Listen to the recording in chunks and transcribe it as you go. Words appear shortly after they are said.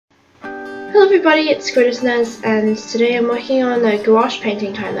Hello everybody, it's Naz, and today I'm working on a gouache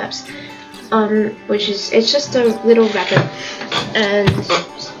painting time lapse, which is, it's just a little rabbit and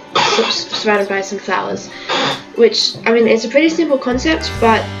surrounded by some flowers, which, I mean, it's a pretty simple concept,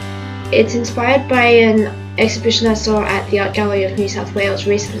 but it's inspired by an exhibition I saw at the Art Gallery of New South Wales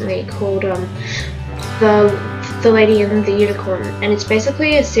recently called The Lady and the Unicorn, and it's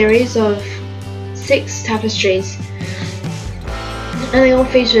basically a series of 6 tapestries. And they all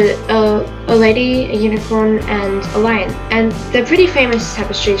feature a lady, a unicorn, and a lion. And they're pretty famous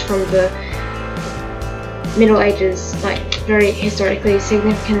tapestries from the Middle Ages, like very historically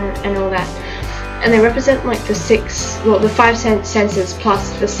significant and all that. And they represent like the 5 senses plus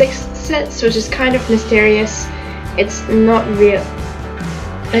the 6th sense, which is kind of mysterious. It's not real.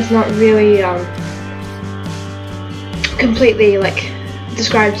 It's not really completely like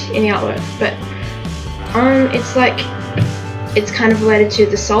described in the artwork, but it's like, it's kind of related to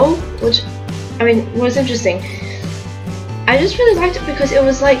the soul, which, I mean, was interesting. I just really liked it because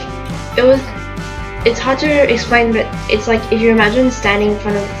it's hard to explain, but it's like if you imagine standing in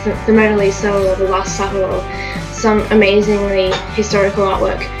front of the Mona Lisa or the Last Supper or some amazingly historical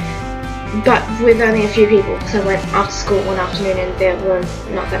artwork, but with only a few people, because I went after school one afternoon and there were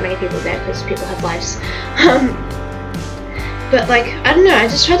not that many people there because people have lives. But like, I don't know, I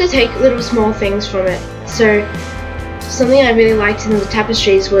just tried to take little small things from it. So something I really liked in the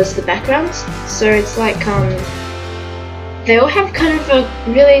tapestries was the backgrounds. So it's like, they all have kind of a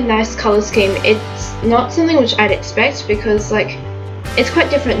really nice color scheme. It's not something which I'd expect because like, it's quite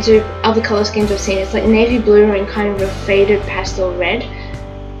different to other color schemes I've seen. It's like navy blue and kind of a faded pastel red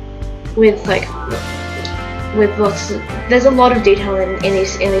with like, with lots of, there's a lot of detail in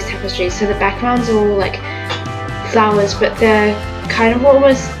these tapestries. So the backgrounds are all like flowers, but they're kind of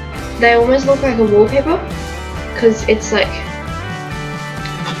they almost look like a wallpaper. Because it's like,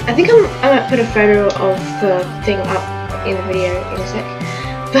 I think I might put a photo of the thing up in the video in a sec,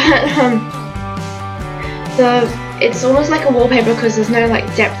 but it's almost like a wallpaper because there's no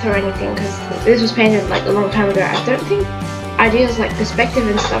like depth or anything, because this was painted like a long time ago. I don't think ideas like perspective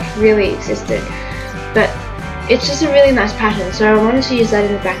and stuff really existed, but it's just a really nice pattern, so I wanted to use that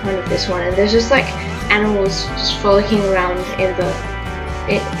in the background of this one. And there's just like animals just frolicking around in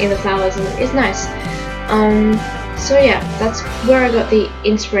the flowers, and it's nice. So yeah, that's where I got the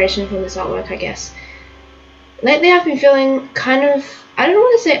inspiration from this artwork, I guess. Lately I've been feeling kind of, I don't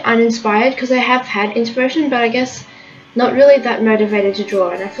want to say uninspired because I have had inspiration, but I guess not really that motivated to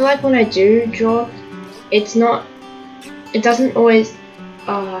draw. And I feel like when I do draw, it doesn't always,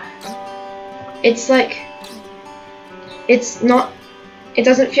 it's like, it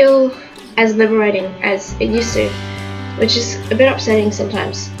doesn't feel as liberating as it used to, which is a bit upsetting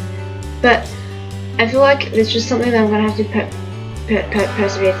sometimes. But I feel like it's just something that I'm going to have to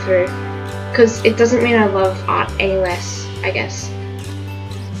persevere through, because it doesn't mean I love art any less, I guess.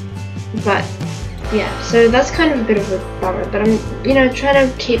 But yeah, so that's kind of a bit of a bummer, but I'm, you know,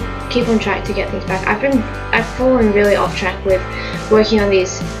 trying to keep on track to get things back. I've fallen really off track with working on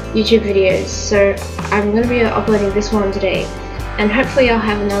these YouTube videos, so I'm going to be uploading this one today, and hopefully I'll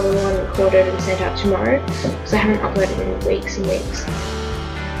have another one recorded and sent out tomorrow, because I haven't uploaded in weeks and weeks.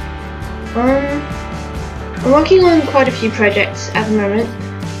 I'm working on quite a few projects at the moment.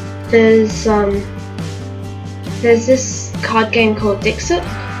 There's this card game called Dixit,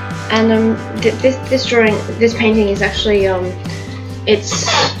 and this painting is actually it's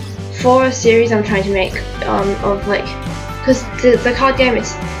for a series I'm trying to make of like, because the card game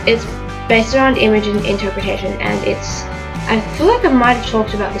it's based around image and interpretation, and I feel like I might have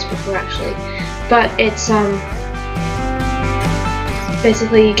talked about this before actually, but it's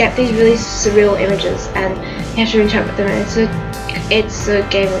basically you get these really surreal images and you have to interpret them, and it's a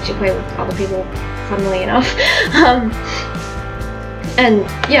game which you play with other people, funnily enough. And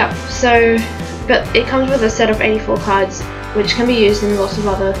yeah, so, but it comes with a set of 84 cards which can be used in lots of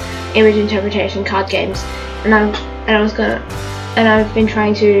other image interpretation card games, and I've been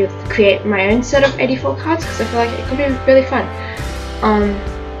trying to create my own set of 84 cards because I feel like it could be really fun. I'm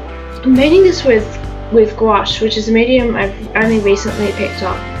painting this with gouache, which is a medium I've only recently picked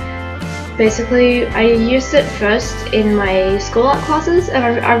up. Basically, I used it first in my school art classes, and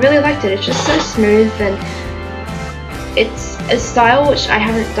I really liked it. It's just so smooth, and it's a style which I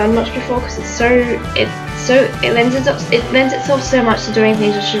haven't done much before because it lends itself so much to doing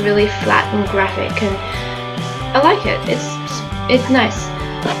things which are really flat and graphic, and I like it. It's nice,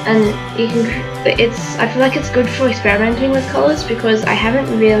 and I feel like it's good for experimenting with colors because I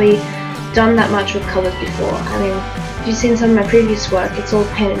haven't really done that much with colors before. I mean, if you've seen some of my previous work, it's all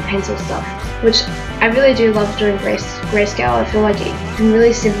pen and pencil stuff, which I really do love doing grayscale. I feel like it can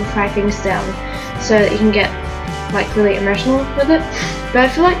really simplify things down so that you can get like really emotional with it. But I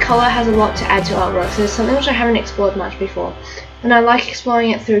feel like colour has a lot to add to artwork, so it's something which I haven't explored much before. And I like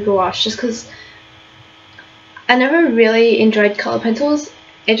exploring it through gouache just because I never really enjoyed colour pencils.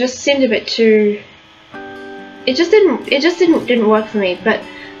 It just seemed a bit too... It just didn't work for me. But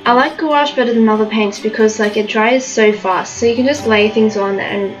I like gouache better than other paints because like it dries so fast, so you can just lay things on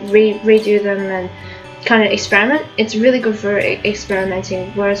and redo them and kind of experiment. It's really good for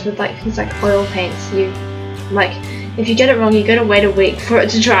experimenting, whereas with like things like oil paints, you like if you get it wrong you gotta wait a week for it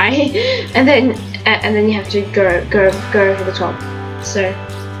to dry and then you have to go over the top. So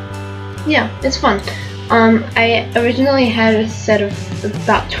yeah, it's fun. I originally had a set of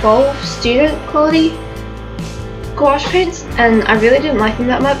about 12 student quality gouache paints, and I really didn't like them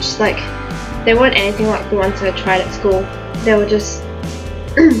that much. Like, they weren't anything like the ones I tried at school. They were just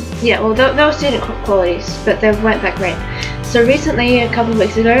yeah, well they were student qualities, but they weren't that great. So recently, a couple of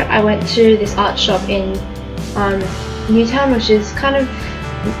weeks ago, I went to this art shop in Newtown, which is kind of,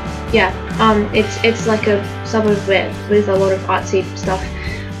 yeah, it's like a suburb with a lot of artsy stuff.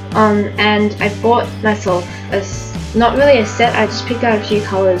 And I bought myself not really a set, I just picked out a few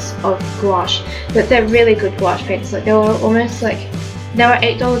colours of gouache, but they're really good gouache paints. Like, they were almost like, they were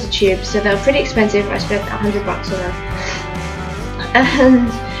 $8 a tube, so they were pretty expensive. I spent $100 on them. And,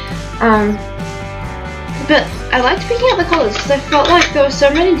 but I liked picking out the colours because I felt like there were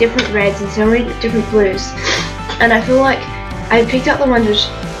so many different reds and so many different blues, and I feel like I picked out the ones which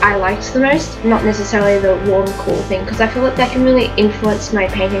I liked the most, not necessarily the warm, cool thing, because I feel like that can really influence my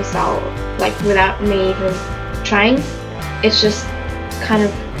painting style, like without me even trying. It's just kind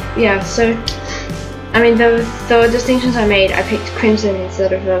of, yeah, so, I mean, there were distinctions I made. I picked crimson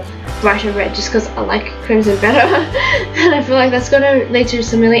instead of a brighter red just because I like crimson better, and I feel like that's going to lead to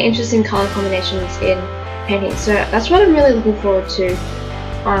some really interesting colour combinations in painting, so that's what I'm really looking forward to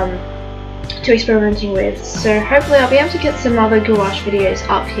experimenting with. So hopefully I'll be able to get some other gouache videos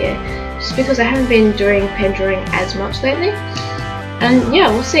up here, just because I haven't been doing pen drawing as much lately. And yeah,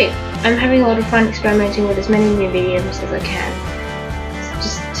 we'll see. I'm having a lot of fun experimenting with as many new mediums as I can,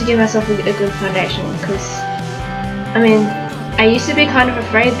 just to give myself a good foundation, because I mean, I used to be kind of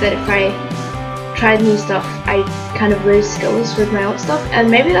afraid that if I tried new stuff I kind of lose skills with my old stuff, and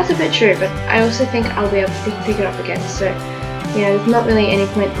maybe that's a bit true, but I also think I'll be able to pick it up again. So you know, there's not really any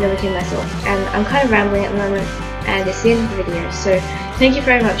point limiting myself, and I'm kind of rambling at the moment, and it's the end of the video, so thank you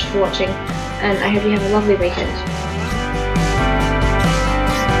very much for watching, and I hope you have a lovely weekend.